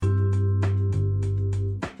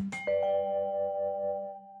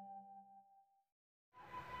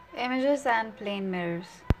Images and plane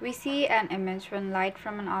mirrors. We see an image when light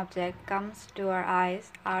from an object comes to our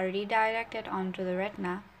eyes, are redirected onto the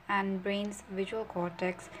retina, and brain's visual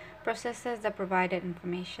cortex processes the provided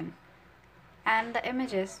information. And the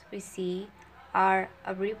images we see are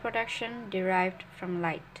a reproduction derived from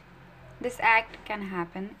light. This act can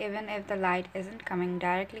happen even if the light isn't coming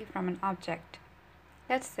directly from an object.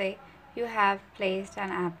 Let's say you have placed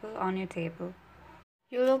an apple on your table.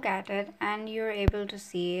 You look at it and you're able to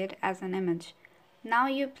see it as an image. Now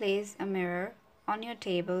you place a mirror on your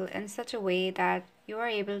table in such a way that you are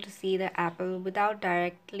able to see the apple without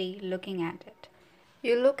directly looking at it.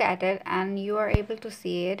 You look at it and you are able to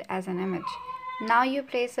see it as an image. Now you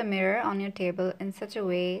place a mirror on your table in such a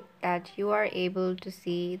way that you are able to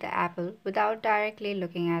see the apple without directly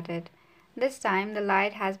looking at it. This time the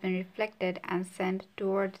light has been reflected and sent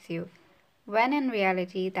towards you, when in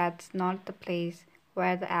reality that's not the place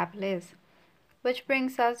where the apple is. Which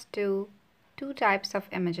brings us to two types of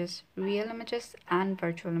images, real images and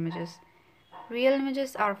virtual images. Real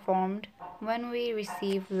images are formed when we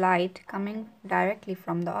receive light coming directly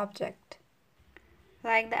from the object.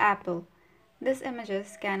 Like the apple, these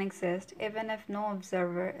images can exist even if no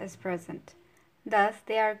observer is present. Thus,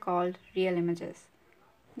 they are called real images.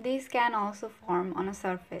 These can also form on a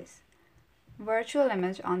surface. Virtual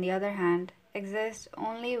image, on the other hand, exist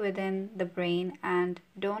only within the brain and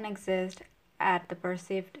don't exist at the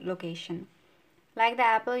perceived location. Like the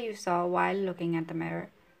apple you saw while looking at the mirror.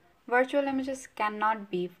 Virtual images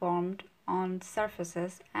cannot be formed on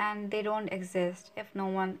surfaces and they don't exist if no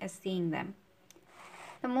one is seeing them.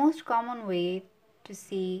 The most common way to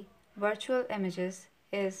see virtual images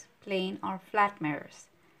is plane or flat mirrors.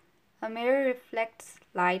 A mirror reflects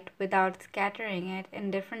light without scattering it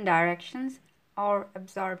in different directions or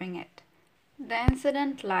absorbing it. The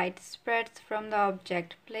incident light spreads from the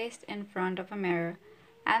object placed in front of a mirror,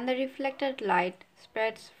 and the reflected light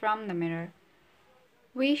spreads from the mirror.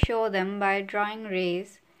 We show them by drawing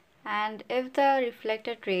rays, and if the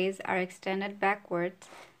reflected rays are extended backwards,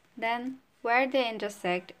 then where they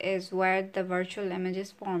intersect is where the virtual image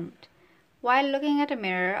is formed. While looking at a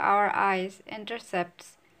mirror, our eyes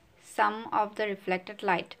intercepts some of the reflected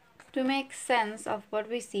light. To make sense of what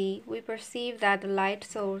we see, we perceive that the light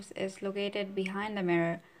source is located behind the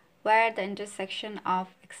mirror, where the intersection of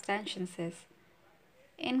extensions is.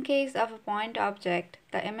 In case of a point object,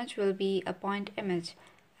 the image will be a point image,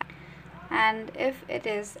 and if it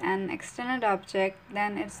is an extended object,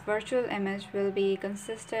 then its virtual image will be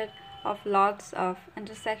consisted of lots of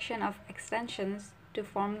intersection of extensions to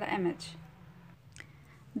form the image.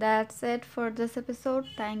 That's it for this episode.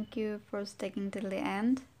 Thank you for sticking till the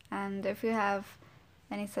end. And if you have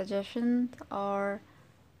any suggestions or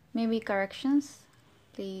maybe corrections,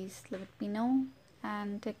 please let me know.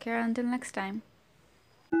 And take care until next time.